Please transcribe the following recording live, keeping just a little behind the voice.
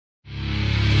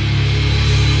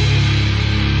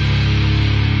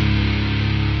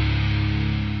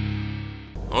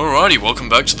Alrighty, welcome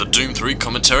back to the Doom 3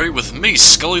 commentary with me,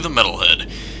 Skully the Metalhead.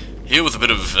 Here with a bit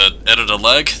of editor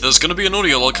lag. There's going to be an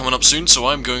audio log coming up soon, so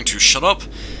I'm going to shut up.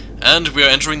 And we are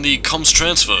entering the comms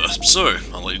transfer, so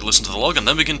I'll let you listen to the log and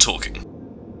then begin talking.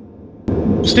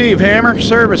 Steve Hammer,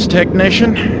 service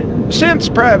technician. Since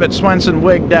Private Swenson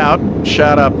wigged out,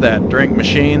 shot up that drink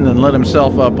machine, then lit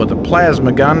himself up with a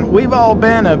plasma gun, we've all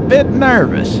been a bit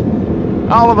nervous.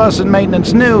 All of us in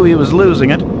maintenance knew he was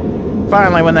losing it.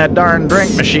 Finally, when that darn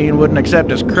drink machine wouldn't accept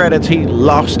his credits, he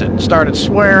lost it. Started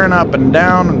swearing up and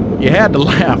down, and you had to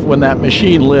laugh when that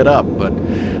machine lit up, but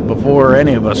before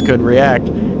any of us could react,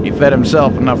 he fed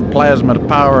himself enough plasma to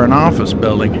power an office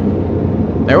building.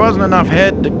 There wasn't enough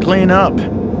head to clean up,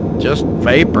 just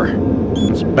vapor.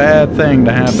 It's a bad thing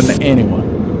to happen to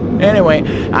anyone. Anyway,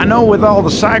 I know with all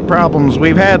the psych problems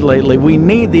we've had lately, we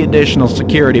need the additional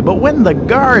security, but when the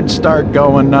guards start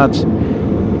going nuts,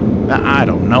 I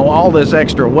don't know, all this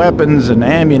extra weapons and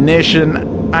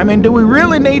ammunition. I mean, do we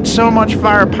really need so much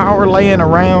firepower laying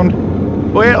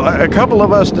around? Well, a couple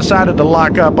of us decided to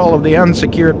lock up all of the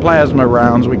unsecured plasma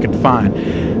rounds we could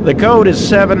find. The code is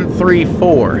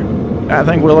 734. I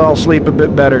think we'll all sleep a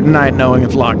bit better tonight knowing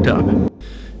it's locked up.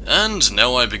 And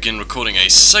now I begin recording a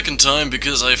second time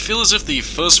because I feel as if the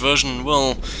first version,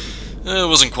 well,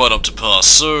 wasn't quite up to par,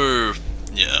 so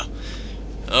yeah.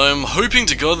 I'm hoping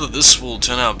to God that this will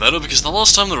turn out better, because the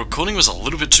last time the recording was a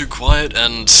little bit too quiet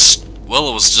and, well,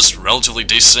 it was just relatively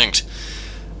desynced.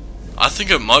 I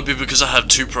think it might be because I have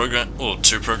two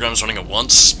programs running at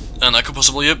once, and that could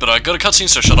possibly be it, but I got a cutscene,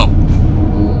 so shut up.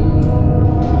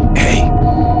 Hey,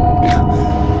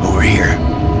 over here.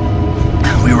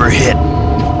 We were hit.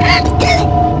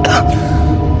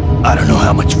 I don't know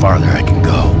how much farther I can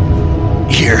go.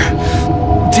 Here,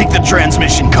 take the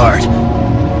transmission card.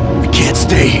 We can't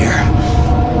stay here.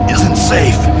 Isn't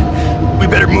safe. We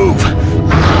better move.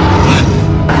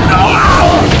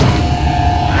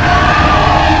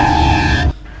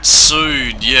 So,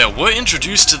 yeah, we're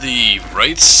introduced to the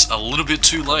Wraiths a little bit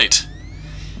too late.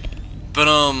 But,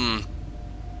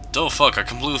 oh fuck, I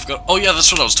completely forgot. Oh yeah,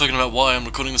 that's what I was talking about, why I'm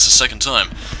recording this a second time.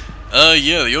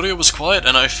 Yeah, the audio was quiet,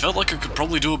 and I felt like I could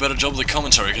probably do a better job of the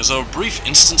commentary, because there were brief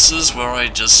instances where I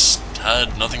just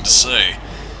had nothing to say.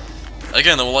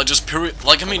 Again, they were like just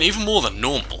even more than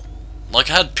normal. Like,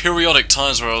 I had periodic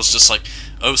times where I was just like,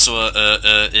 oh, so,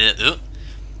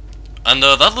 And,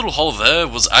 that little hole there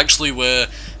was actually where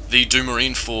the Doom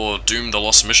Marine for Doom the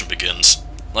Lost Mission begins.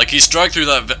 Like, he's dragged through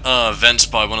that,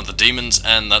 vent by one of the demons,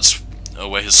 and that's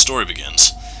where his story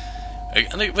begins.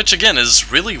 Which, again, is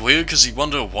really weird, because you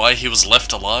wonder why he was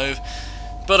left alive.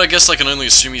 But I guess I can only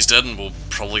assume he's dead, and we're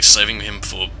probably saving him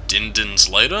for din-dins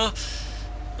later?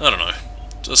 I don't know.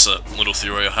 Just a little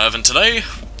theory I have, and today,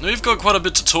 we've got quite a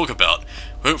bit to talk about.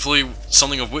 Hopefully,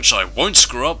 something of which I won't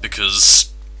screw up,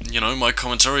 because, you know, my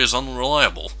commentary is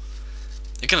unreliable.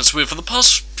 Again, it's weird, for the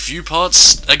past few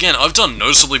parts, again, I've done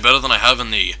noticeably better than I have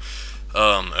in the,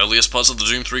 earliest parts of the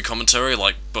Doom 3 commentary,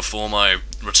 like, before my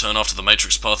return after the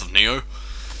Matrix Path of Neo.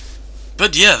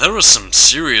 But yeah, there are some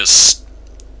serious,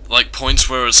 like, points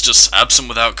where it's just absent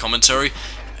without commentary,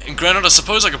 and granted, I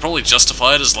suppose I could probably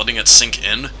justify it as letting it sink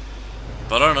in.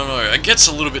 But I don't know, it gets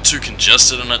a little bit too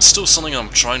congested, and it's still something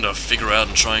I'm trying to figure out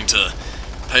and trying to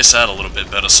pace out a little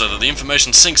bit better so that the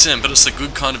information sinks in, but it's the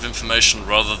good kind of information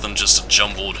rather than just a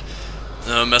jumbled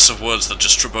mess of words that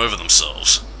just trip over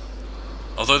themselves.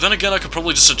 Although then again, I could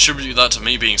probably just attribute that to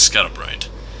me being scatterbrained.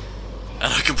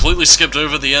 And I completely skipped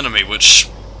over the enemy, which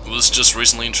was just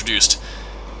recently introduced.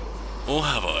 Or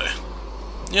have I?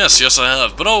 Yes, I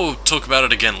have, but I'll talk about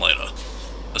it again later.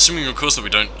 Assuming, of course, that we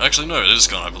don't... Actually, no, it is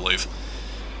gone, I believe.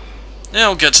 Yeah,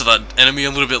 I'll get to that enemy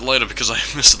a little bit later because I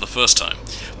missed it the first time.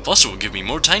 Plus, it will give me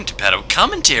more time to pad out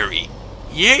commentary.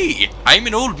 Yay! I'm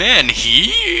an old man.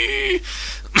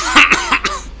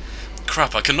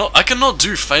 Crap! I cannot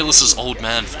do Phaelus's old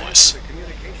man voice.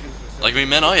 Like, I mean,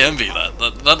 man, I envy that.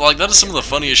 That is some of the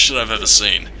funniest shit I've ever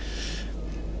seen.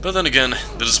 But then again,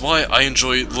 that is why I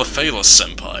enjoy LaPhaelus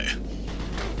Senpai.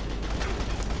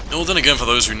 Well, then again, for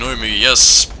those who know me,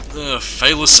 yes,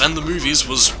 Phaelus and the movies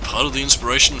was part of the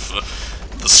inspiration for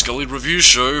the Skully review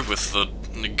show with the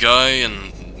guy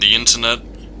and the internet.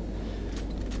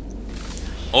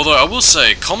 Although, I will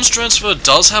say, Comms Transfer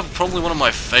does have probably one of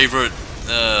my favourite,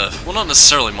 well, not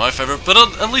necessarily my favourite, but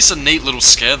at least a neat little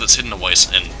scare that's hidden away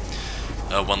in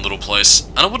one little place.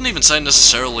 And I wouldn't even say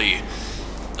necessarily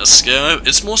a scare,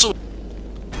 it's more so...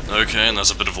 Okay, and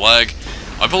there's a bit of lag.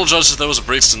 I apologise if there was a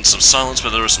brief instance of silence, but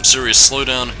there was some serious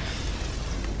slowdown.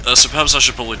 So perhaps I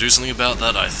should probably do something about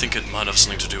that. I think it might have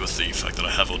something to do with the fact that I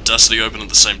have Audacity open at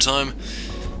the same time.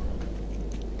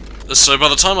 So by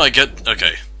the time I get...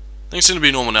 Okay. Things seem to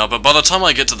be normal now, but by the time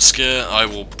I get to the scare, I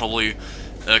will probably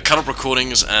cut up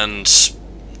recordings and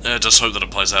just hope that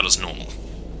it plays out as normal.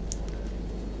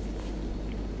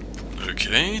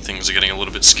 Okay, things are getting a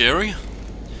little bit scary.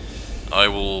 I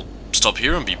will stop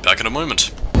here and be back in a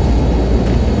moment.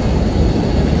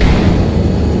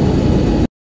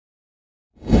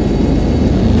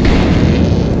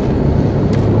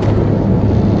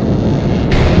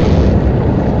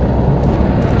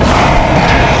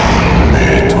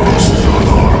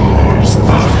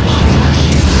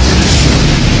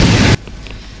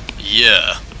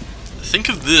 Yeah, think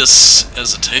of this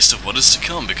as a taste of what is to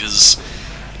come, because,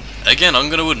 again, I'm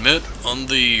going to admit, on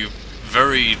the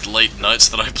very late nights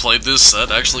that I played this, that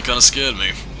actually kind of scared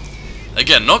me.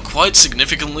 Again, not quite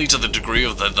significantly to the degree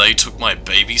of the they took my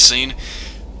baby scene,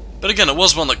 but again, it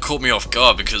was one that caught me off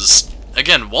guard, because,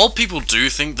 again, while people do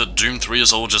think that Doom 3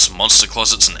 is all just monster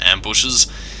closets and ambushes,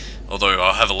 although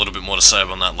I'll have a little bit more to say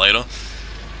about that later,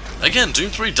 again, Doom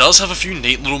 3 does have a few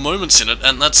neat little moments in it,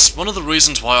 and that's one of the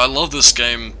reasons why I love this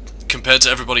game compared to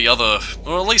everybody other,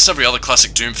 or at least every other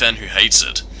classic Doom fan who hates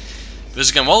it.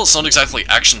 Because again, while it's not exactly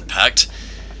action-packed,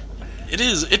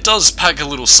 it does pack a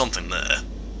little something there.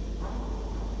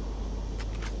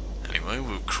 Anyway,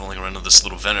 we're crawling around in this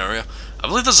little vent area. I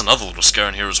believe there's another little scare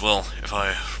in here as well,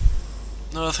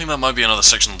 No, I think that might be another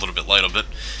section a little bit later, but...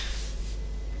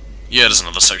 yeah, it is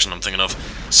another section I'm thinking of.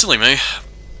 Silly me.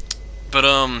 But,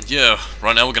 yeah,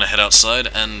 right now we're gonna head outside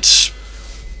and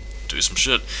do some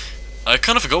shit. I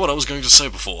kind of forgot what I was going to say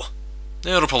before.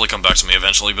 Yeah, it'll probably come back to me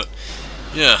eventually, but,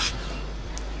 yeah.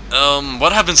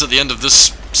 What happens at the end of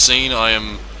this scene I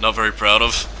am not very proud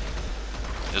of.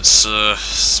 It's a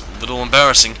little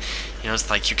embarrassing. You know, it's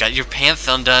like you got your pants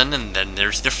undone, and then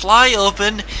there's the fly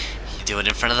open. You do it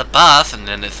in front of the bath, and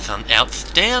then it's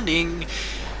outstanding.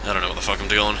 I don't know what the fuck I'm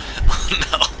doing. Oh,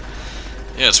 no.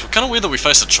 Yeah, it's kind of weird that we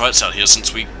face the Trites out here,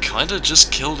 since we kind of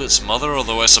just killed its mother,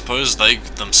 although I suppose they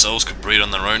themselves could breed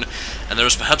on their own, and there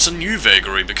is perhaps a new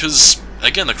vagary, because,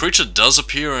 again, the creature does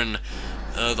appear in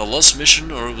the Lost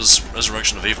Mission, or it was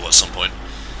Resurrection of Evil at some point.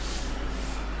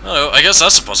 Oh, I guess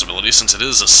that's a possibility, since it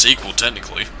is a sequel,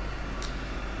 technically.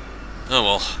 Oh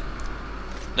well.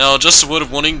 Now, just a word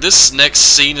of warning, this next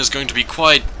scene is going to be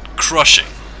quite crushing.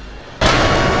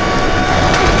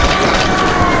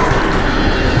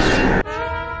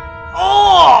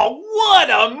 Oh, what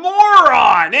a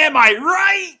moron! Am I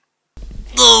right?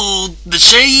 Oh, the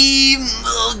shame!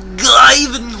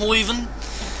 Ivan.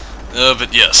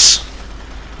 But yes.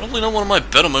 Probably not one of my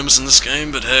better moments in this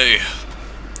game, but hey.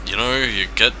 You know, you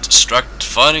get distracted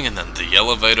fighting, and then the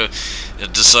elevator,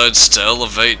 it decides to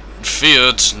elevate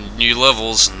fear to new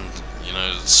levels, and, you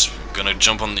know, it's gonna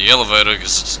jump on the elevator,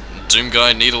 because it's Doom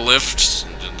Guy need a lift,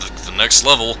 the next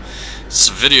level. It's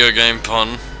a video game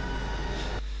pun.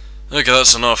 Okay,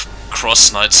 that's enough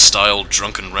cross-night style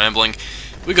drunken rambling.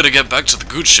 We gotta get back to the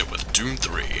good shit with Doom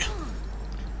 3.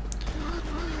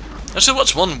 Actually,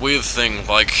 what's one weird thing,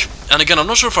 like, and again, I'm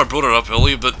not sure if I brought it up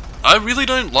earlier, but I really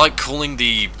don't like calling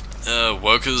the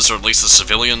workers, or at least the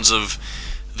civilians of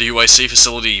the UAC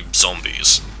facility,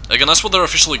 zombies. Again, that's what they're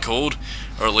officially called,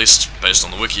 or at least based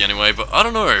on the wiki anyway, but I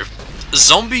don't know.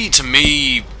 Zombie to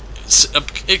me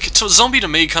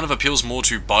kind of appeals more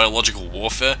to biological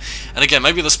warfare, and again,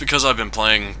 maybe that's because I've been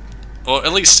playing, or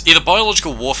at least either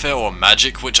biological warfare or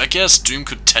magic, which I guess Doom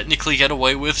could technically get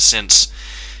away with, since,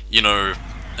 you know,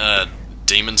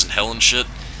 demons and hell and shit.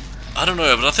 I don't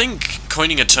know, but I think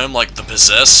coining a term like the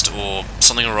possessed, or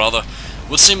something or other,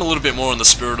 would seem a little bit more in the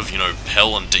spirit of, you know,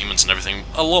 hell and demons and everything,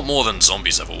 a lot more than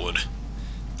zombies ever would.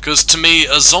 Because to me,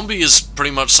 a zombie is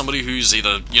pretty much somebody who's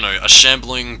either, you know, a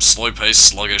shambling, slow-paced,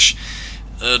 sluggish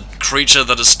creature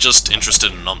that is just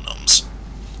interested in num-nums.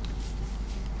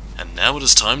 And now it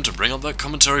is time to bring up that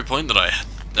commentary point that I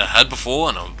had before,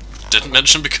 and I didn't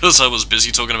mention because I was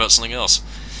busy talking about something else.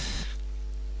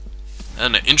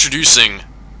 And introducing,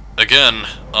 again,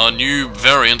 our new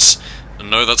variant, and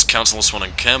no, that's Councillor Swan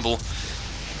and Campbell.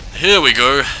 Here we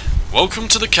go. Welcome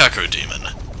to the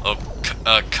Cacodemon.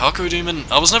 Cacodemon?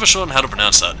 I was never sure on how to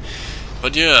pronounce that.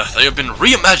 But yeah, they have been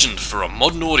reimagined for a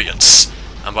modern audience.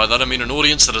 And by that I mean an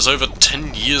audience that is over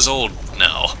 10 years old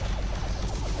now.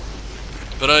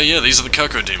 But yeah, these are the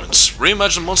Cacodemons.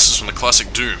 Reimagined monsters from the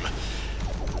classic Doom.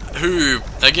 Who,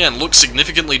 again, look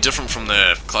significantly different from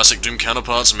their classic Doom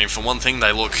counterparts. I mean, for one thing,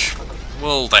 they look...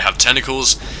 well, they have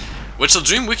tentacles, which the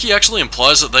Doom Wiki actually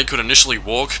implies that they could initially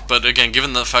walk, but again,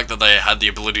 given the fact that they had the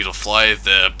ability to fly,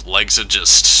 their legs are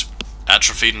just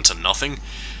atrophied into nothing,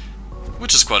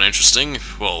 which is quite interesting,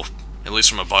 well, at least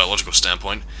from a biological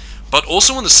standpoint, but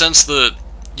also in the sense that,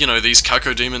 you know, these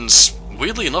Cacodemons,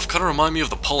 weirdly enough, kind of remind me of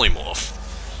the Polymorph.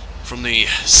 from the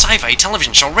sci-fi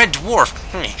television show Red Dwarf.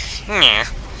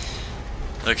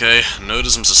 Okay,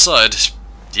 nerdisms aside,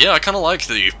 yeah, I kinda like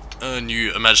the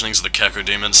new imaginings of the Caco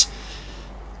demons.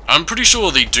 I'm pretty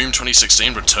sure the Doom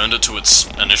 2016 returned it to its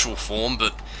initial form,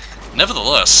 but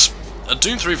nevertheless, a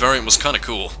Doom 3 variant was kinda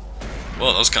cool.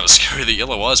 Well, that was kinda scary, the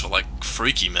yellow eyes were like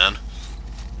freaky, man.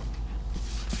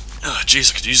 Oh,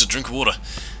 jeez, I could use a drink of water.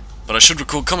 But I should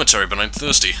record commentary, but I'm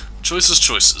thirsty. Choices,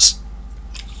 choices.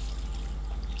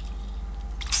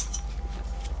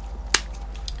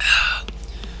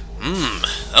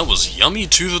 That was yummy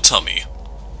to the tummy.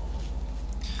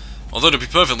 Although, to be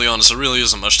perfectly honest, there really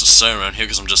isn't much to say around here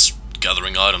because I'm just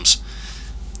gathering items.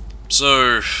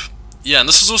 So, yeah, and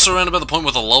this is also around about the point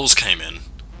where the lulls came in.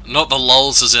 Not the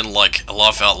lulls as in, like, a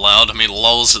laugh out loud, I mean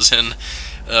lulls as in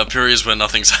periods where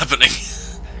nothing's happening.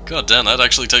 God damn, that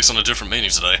actually takes on a different meaning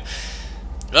today.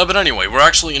 But anyway, we're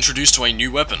actually introduced to a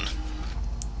new weapon.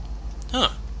 Huh.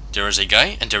 There is a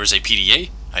guy, and there is a PDA.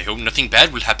 I hope nothing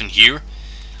bad will happen here.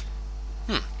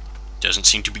 Doesn't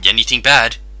seem to be anything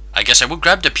bad. I guess I will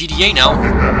grab the PDA now.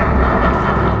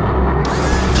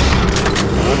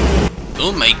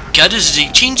 Oh my god, this is a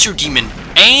chainsaw demon.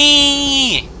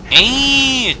 Hey!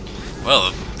 Hey!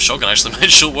 Well, the shotgun actually made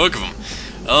short work of him.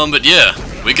 But yeah,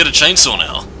 we get a chainsaw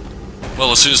now.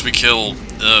 Well, as soon as we kill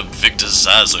Victor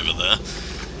Zaz over there.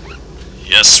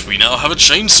 Yes, we now have a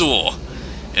chainsaw!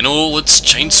 In all its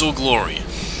chainsaw glory.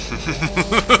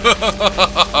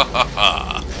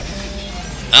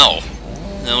 Ow.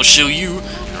 I'll show you.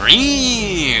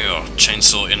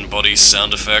 Chainsaw in-body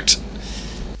sound effect.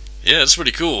 Yeah, it's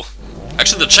pretty cool.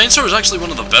 Actually, the chainsaw is actually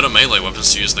one of the better melee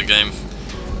weapons to use in the game.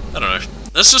 I don't know.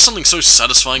 There's just something so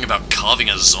satisfying about carving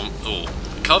a zombie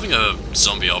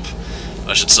up,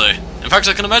 I should say. In fact,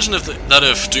 I can imagine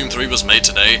if Doom 3 was made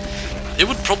today, it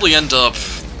would probably end up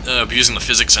using the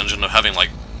physics engine of having, like,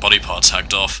 body parts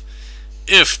hacked off.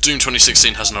 If Doom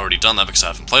 2016 hasn't already done that, because I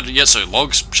haven't played it yet, so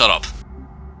logs, shut up.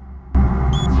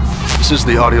 This is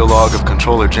the audio log of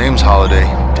Controller James Holliday,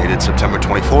 dated September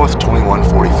 24th,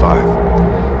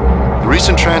 2145. The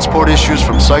recent transport issues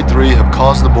from Site 3 have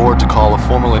caused the board to call a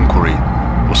formal inquiry.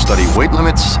 We'll study weight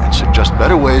limits and suggest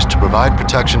better ways to provide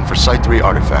protection for Site 3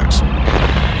 artifacts.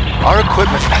 Our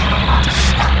equipment...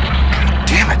 God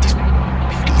damn it, these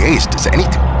PDAs, does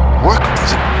anything work with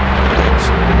these?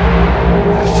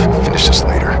 I'll finish this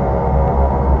later.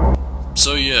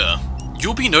 So yeah,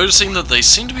 you'll be noticing that they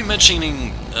seem to be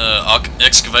mentioning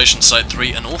Excavation Site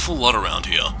 3 an awful lot around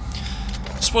here.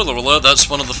 Spoiler alert, that's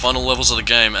one of the final levels of the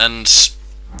game, and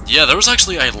yeah, there was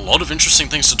actually a lot of interesting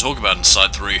things to talk about in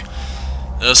Site 3.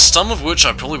 Some of which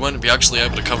I probably won't be actually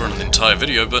able to cover in the entire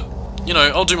video, but, you know,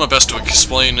 I'll do my best to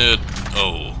explain it.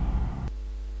 Oh.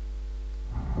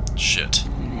 Shit.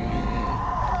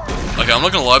 Okay, I'm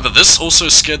not gonna lie, but this also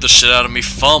scared the shit out of me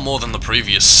far more than the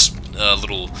previous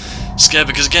little scare,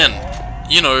 because again,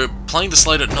 you know, playing this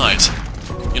late at night,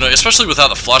 you know, especially without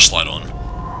the flashlight on,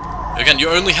 again, you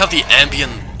only have the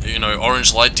ambient, you know,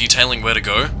 orange light detailing where to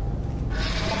go,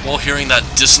 while hearing that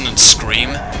dissonant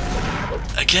scream.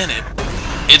 Again,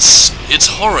 it's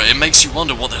horror, it makes you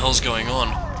wonder what the hell's going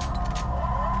on.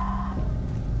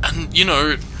 And, you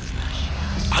know,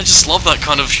 I just love that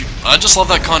kind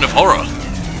of horror.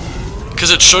 Because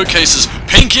it showcases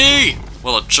Pinky!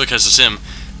 Well, it showcases him,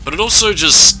 but it also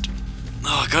just...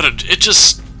 oh god, it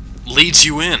just leads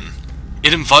you in.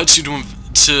 It invites you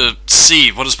to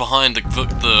see what is behind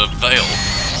the veil.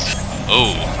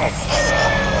 Oh.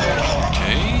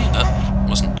 Okay, that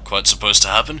wasn't quite supposed to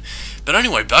happen. But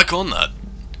anyway, back on that.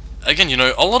 Again, you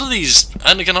know, a lot of these...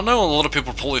 and again, I know a lot of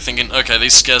people are probably thinking, okay,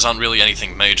 these scares aren't really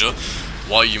anything major.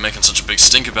 Why are you making such a big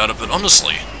stink about it? But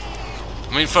honestly...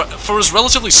 I mean, for as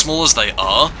relatively small as they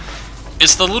are,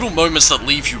 it's the little moments that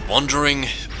leave you wondering,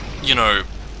 you know,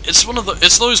 it's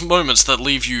those moments that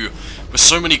leave you with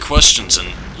so many questions,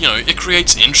 and, you know, it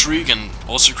creates intrigue and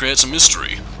also creates a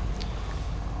mystery.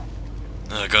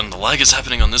 God, and the lag is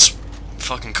happening on this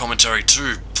fucking commentary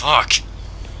too, fuck.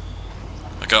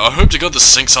 Okay, I hope to God this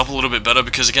syncs up a little bit better,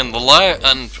 because again, the lag,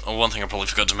 and one thing I probably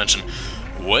forgot to mention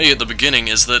way at the beginning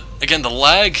is that, again, the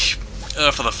lag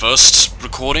for the first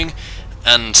recording,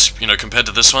 and, you know, compared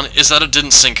to this one, is that it didn't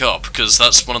sync up, because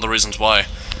that's one of the reasons why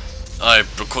I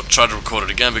tried to record it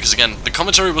again, because again, the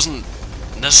commentary wasn't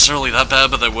necessarily that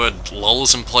bad, but there were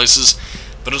lulls in places,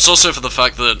 but it's also for the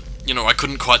fact that, you know, I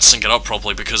couldn't quite sync it up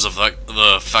properly because of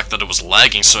the fact that it was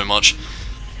lagging so much,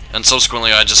 and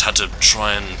subsequently I just had to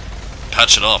try and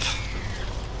patch it up.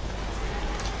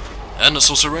 And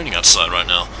it's also raining outside right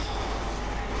now.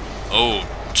 Oh,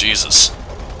 Jesus.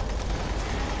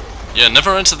 Yeah,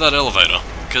 never enter that elevator,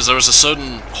 because there is a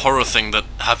certain horror thing that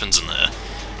happens in there.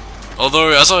 Although,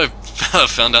 as I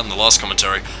found out in the last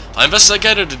commentary, I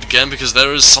investigated it again because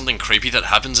there is something creepy that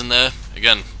happens in there.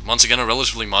 Again, once again, a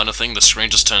relatively minor thing. The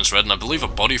screen just turns red, and I believe a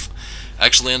body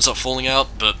actually ends up falling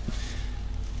out, but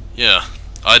yeah,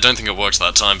 I don't think it worked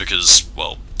that time because,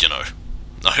 well, you know,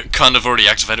 I kind of already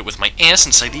activated it with my ass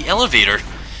inside the elevator.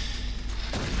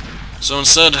 So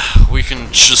instead, we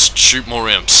can just shoot more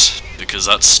imps, because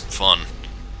that's fun.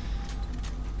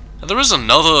 And there is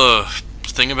another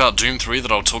thing about Doom 3 that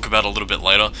I'll talk about a little bit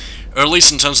later, or at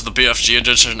least in terms of the BFG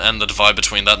edition and the divide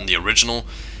between that and the original.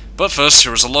 But first,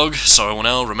 here is a log, so I will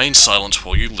now remain silent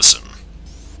while you listen.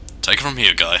 Take it from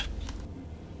here, Guy.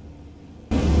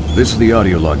 This is the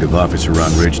audio log of Officer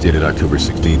Ron Ridge dated October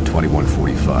 16,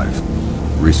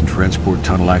 2145. Recent transport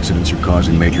tunnel accidents are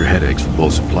causing major headaches for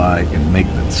both supply and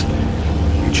maintenance.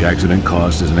 Each accident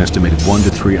causes an estimated 1 to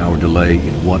 3 hour delay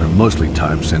in what are mostly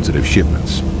time-sensitive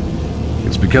shipments.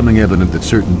 It's becoming evident that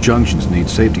certain junctions need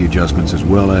safety adjustments as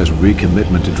well as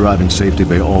recommitment to driving safety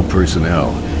by all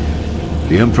personnel.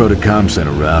 The MPRO to Com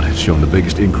Center route has shown the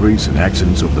biggest increase in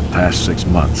accidents over the past 6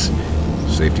 months.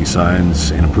 Safety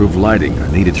signs and improved lighting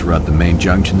are needed throughout the main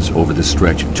junctions over the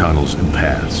stretch of tunnels and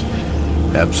paths.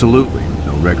 Absolutely,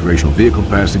 no recreational vehicle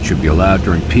passage should be allowed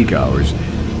during peak hours.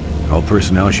 All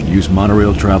personnel should use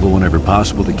monorail travel whenever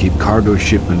possible to keep cargo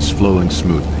shipments flowing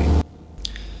smoothly.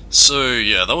 So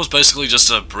yeah, that was basically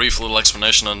just a brief little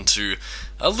explanation onto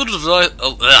a little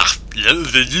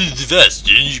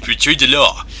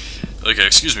Okay,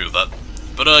 excuse me with that.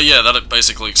 But yeah, that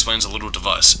basically explains a little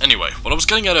device. Anyway, what I was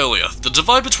getting at earlier, the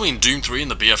divide between Doom 3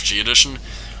 and the BFG edition,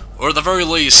 or at the very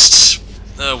least,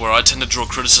 where I tend to draw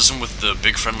criticism with the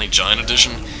Big Friendly Giant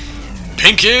edition,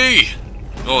 Pinky!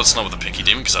 Oh, it's not with the Pinky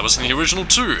Demon, because that was in the original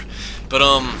too. But,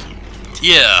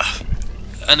 yeah.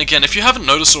 And again, if you haven't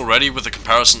noticed already with the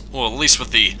comparison, or at least with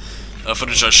the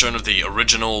footage I've shown of the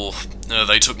original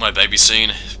They Took My Baby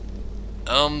scene,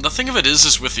 the thing of it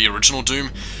is with the original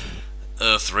Doom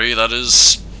 3, that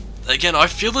is, again, I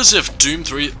feel as if Doom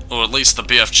 3, or at least the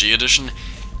BFG edition,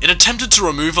 it attempted to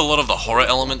remove a lot of the horror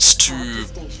elements to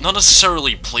not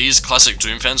necessarily please classic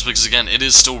Doom fans, because again, it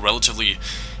is still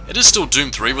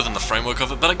Doom 3 within the framework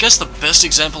of it, but I guess the best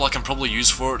example I can probably use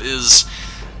for it is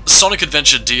Sonic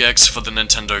Adventure DX for the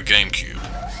Nintendo GameCube.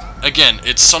 Again,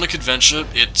 it's Sonic Adventure,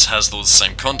 it has the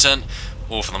same content,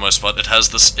 or for the most part, it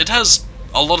has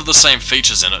a lot of the same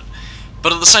features in it,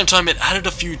 but at the same time, it added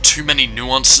a few too many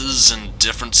nuances and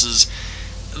differences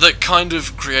that kind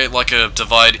of create like a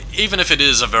divide, even if it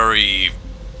is a very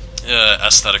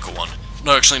aesthetical one.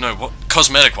 No, actually, no,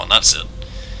 cosmetic one, that's it.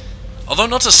 Although,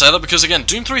 not to say that, because again,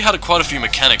 Doom 3 had quite a few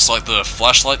mechanics, like the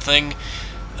flashlight thing.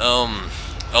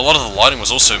 A lot of the lighting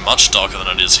was also much darker than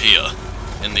it is here,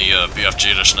 in the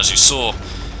BFG edition, as you saw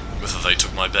with the They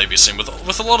Took My Baby scene, with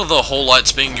a lot of the hall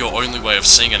lights being your only way of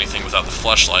seeing anything without the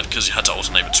flashlight, because you had to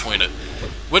alternate between it.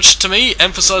 Which, to me,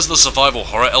 emphasized the survival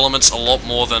horror elements a lot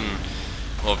more than,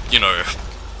 well, you know,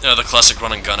 the classic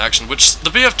run-and-gun action, which the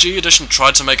BFG edition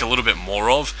tried to make a little bit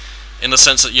more of, in the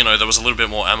sense that, you know, there was a little bit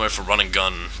more ammo for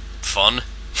run-and-gun fun.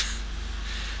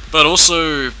 But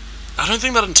also, I don't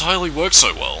think that entirely works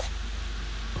so well.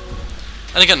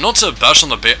 And again, not to bash on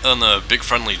the Big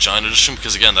Friendly Giant edition,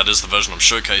 because again, that is the version I'm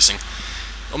showcasing.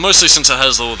 Well, mostly since it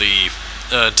has all the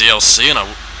DLC,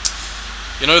 and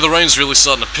you know, the rain's really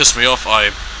starting to piss me off.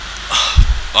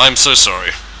 I'm so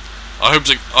sorry. I hope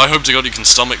to God you can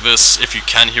stomach this, if you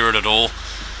can hear it at all.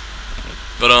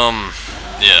 But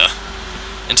yeah.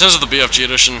 In terms of the BFG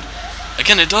edition,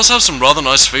 again, it does have some rather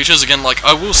nice features. Again, like,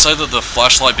 I will say that the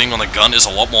flashlight being on the gun is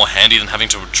a lot more handy than having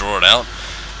to draw it out.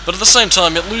 But at the same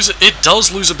time, it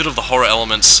does lose a bit of the horror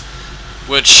elements,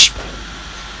 which,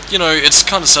 you know, it's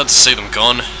kind of sad to see them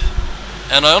gone.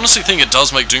 And I honestly think it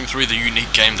does make Doom 3 the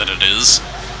unique game that it is.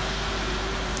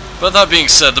 But that being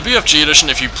said, the BFG edition,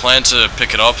 if you plan to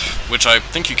pick it up, which I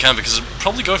think you can because it'll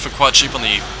probably go for quite cheap on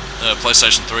the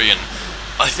PlayStation 3 and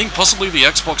I think possibly the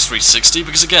Xbox 360,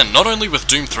 because again, not only with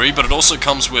Doom 3, but it also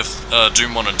comes with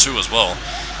Doom 1 and 2 as well.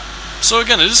 So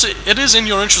again, it is in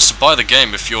your interest to buy the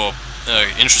game if you're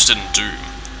interested in Doom.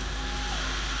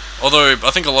 Although, I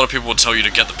think a lot of people would tell you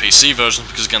to get the PC version,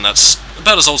 because again, that's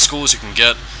about as old school as you can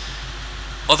get.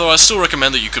 Although I still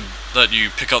recommend that you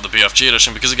pick up the BFG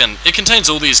edition, because again, it contains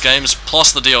all these games,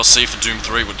 plus the DLC for Doom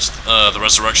 3, which is the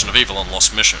Resurrection of Evil and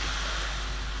Lost Mission.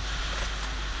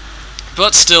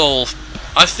 But still,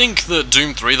 I think that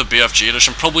Doom 3, the BFG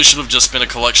edition, probably should have just been a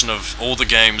collection of all the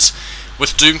games,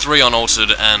 with Doom 3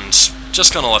 unaltered, and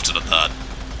just kind of left it at that.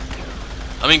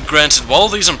 I mean, granted, while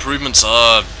these improvements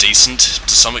are decent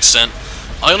to some extent,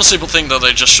 I honestly think that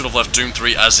they just should have left Doom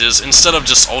 3 as is, instead of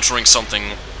just altering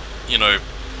something, you know,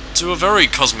 to a very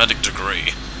cosmetic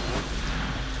degree.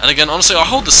 And again, honestly, I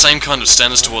hold the same kind of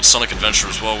standards towards Sonic Adventure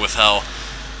as well, with how,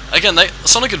 again,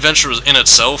 Sonic Adventure in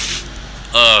itself,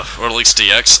 or at least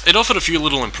DX, it offered a few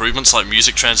little improvements, like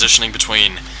music transitioning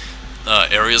between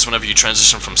areas whenever you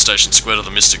transition from Station Square to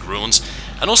the Mystic Ruins,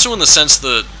 and also in the sense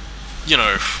that, you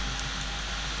know,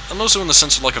 and also in the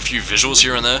sense of like a few visuals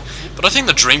here and there, but I think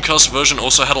the Dreamcast version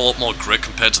also had a lot more grit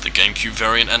compared to the GameCube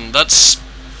variant, and that's,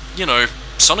 you know,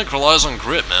 Sonic relies on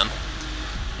grit, man.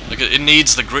 Like, it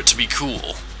needs the grit to be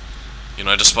cool. You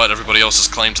know, despite everybody else's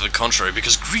claim to the contrary,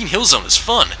 because Green Hill Zone is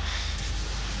fun.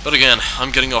 But again,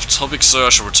 I'm getting off topic, so I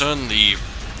shall return the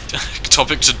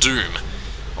topic to Doom.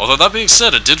 Although that being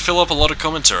said, it did fill up a lot of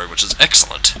commentary, which is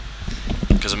excellent.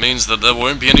 Because it means that there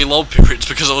won't be any lull periods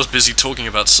because I was busy talking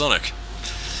about Sonic.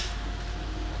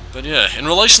 But yeah, in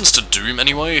relations to Doom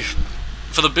anyway,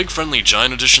 for the Big Friendly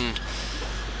Giant Edition,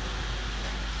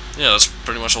 yeah, that's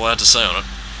pretty much all I had to say on it.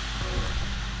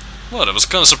 Well, it was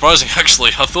kind of surprising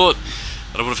actually. I thought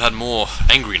that I would have had more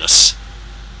angriness.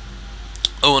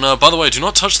 Oh, and by the way, do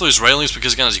not touch those railings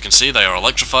because again, as you can see, they are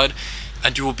electrified,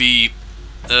 and you will be,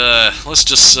 let's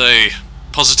just say,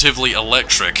 positively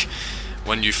electric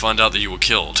when you find out that you were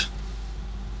killed.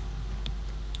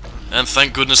 And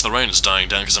thank goodness the rain is dying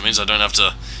down, because it means I don't have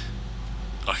to...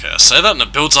 Okay, I say that and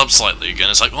it builds up slightly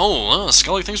again. It's like, oh,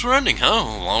 Skully thinks we're ending, huh?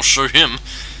 Well, I'll show him,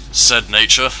 said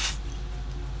nature.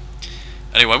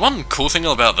 Anyway, one cool thing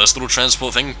about this little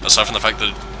transport thing, aside from the fact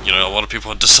that, you know, a lot of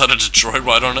people had decided to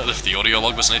joyride on it if the audio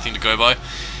log was anything to go by,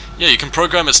 yeah, you can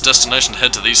program its destination to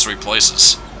head to these 3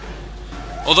 places.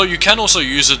 Although you can also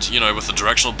use it, you know, with the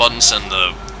directional buttons and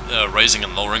the raising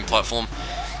and lowering platform,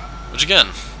 which again,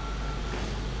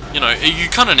 you know, you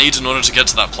kind of need in order to get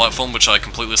to that platform, which I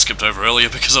completely skipped over earlier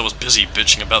because I was busy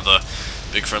bitching about the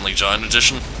Big Friendly Giant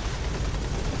Edition.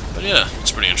 But yeah,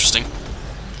 it's pretty interesting.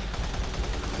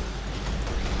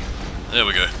 There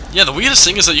we go. Yeah, the weirdest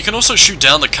thing is that you can also shoot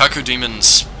down the Kaku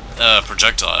Demon's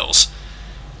projectiles,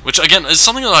 which again is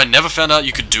something that I never found out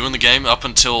you could do in the game up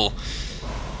until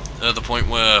the point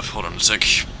where... Hold on a sec.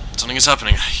 Something is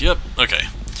happening. Yep, okay.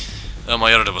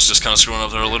 My editor was just kind of screwing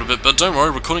up there a little bit, but don't worry,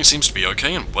 recording seems to be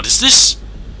okay. And what is this?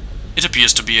 It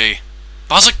appears to be a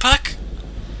Barzik pack?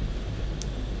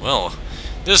 Well,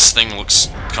 this thing looks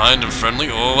kind of friendly.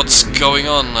 Oh, what's going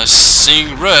on? I'm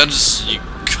seeing red. You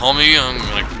call me, I'm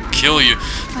gonna kill you.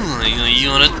 You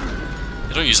want it?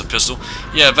 You don't use a pistol.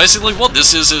 Yeah, basically what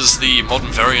this is the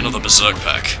modern variant of the Berserk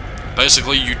pack.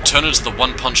 Basically, you turn into the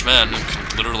One-Punch Man and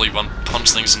can literally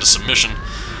one-punch things into submission.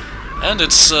 And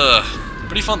it's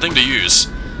pretty fun thing to use.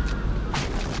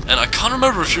 And I can't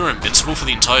remember if you're invincible for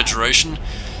the entire duration,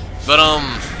 but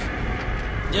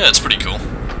yeah, it's pretty cool.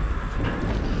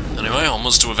 Anyway,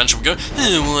 almost to adventure we go.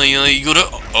 You gotta...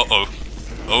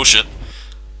 Oh shit.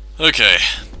 Okay.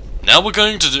 Now we're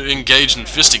going to engage in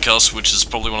fisticuffs, which is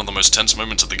probably one of the most tense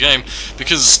moments of the game,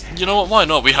 because, you know what, why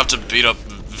not? We have to beat up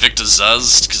Victor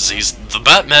Zsasz, because he's the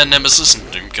Batman nemesis, and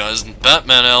Doom Guy's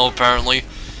Batman L, apparently.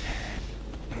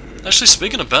 Actually,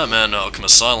 speaking of Batman Arkham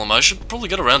Asylum, I should probably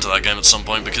get around to that game at some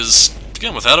point, because,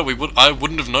 again, without it, I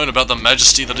wouldn't have known about the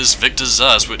majesty that is Victor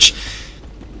Zsasz, which,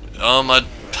 I'd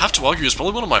have to argue is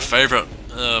probably one of my favourite,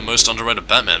 most underrated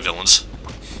Batman villains.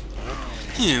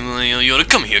 You oughta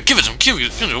come here, give it to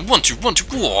him, 1, 2, 1,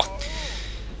 2, war.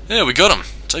 Yeah, we got him.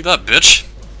 Take that, bitch.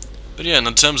 But yeah, and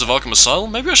in terms of Arkham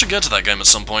Asylum, maybe I should get to that game at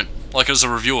some point, like as a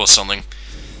review or something.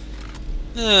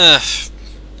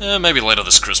 Maybe later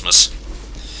this Christmas.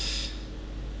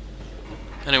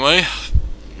 Anyway,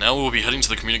 now we'll be heading to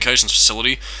the communications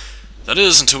facility. That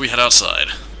is, until we head outside.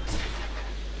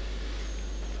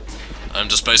 I'm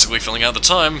just basically filling out the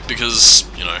time, because,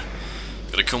 you know,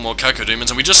 gotta kill more Kaku Demons,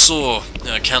 and we just saw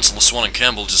Councillor Swan and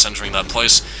Campbell just entering that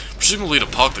place, presumably to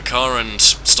park the car and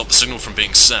stop the signal from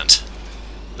being sent.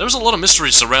 There was a lot of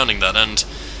mystery surrounding that, and...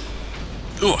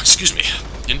 oh, excuse me.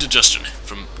 Indigestion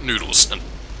from noodles and...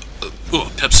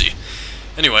 Pepsi.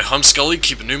 Anyway, I'm Skully,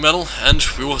 keep it new metal, and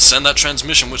we will send that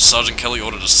transmission which Sergeant Kelly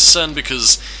ordered us to send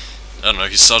because, I don't know,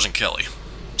 he's Sergeant Kelly.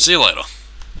 See you later.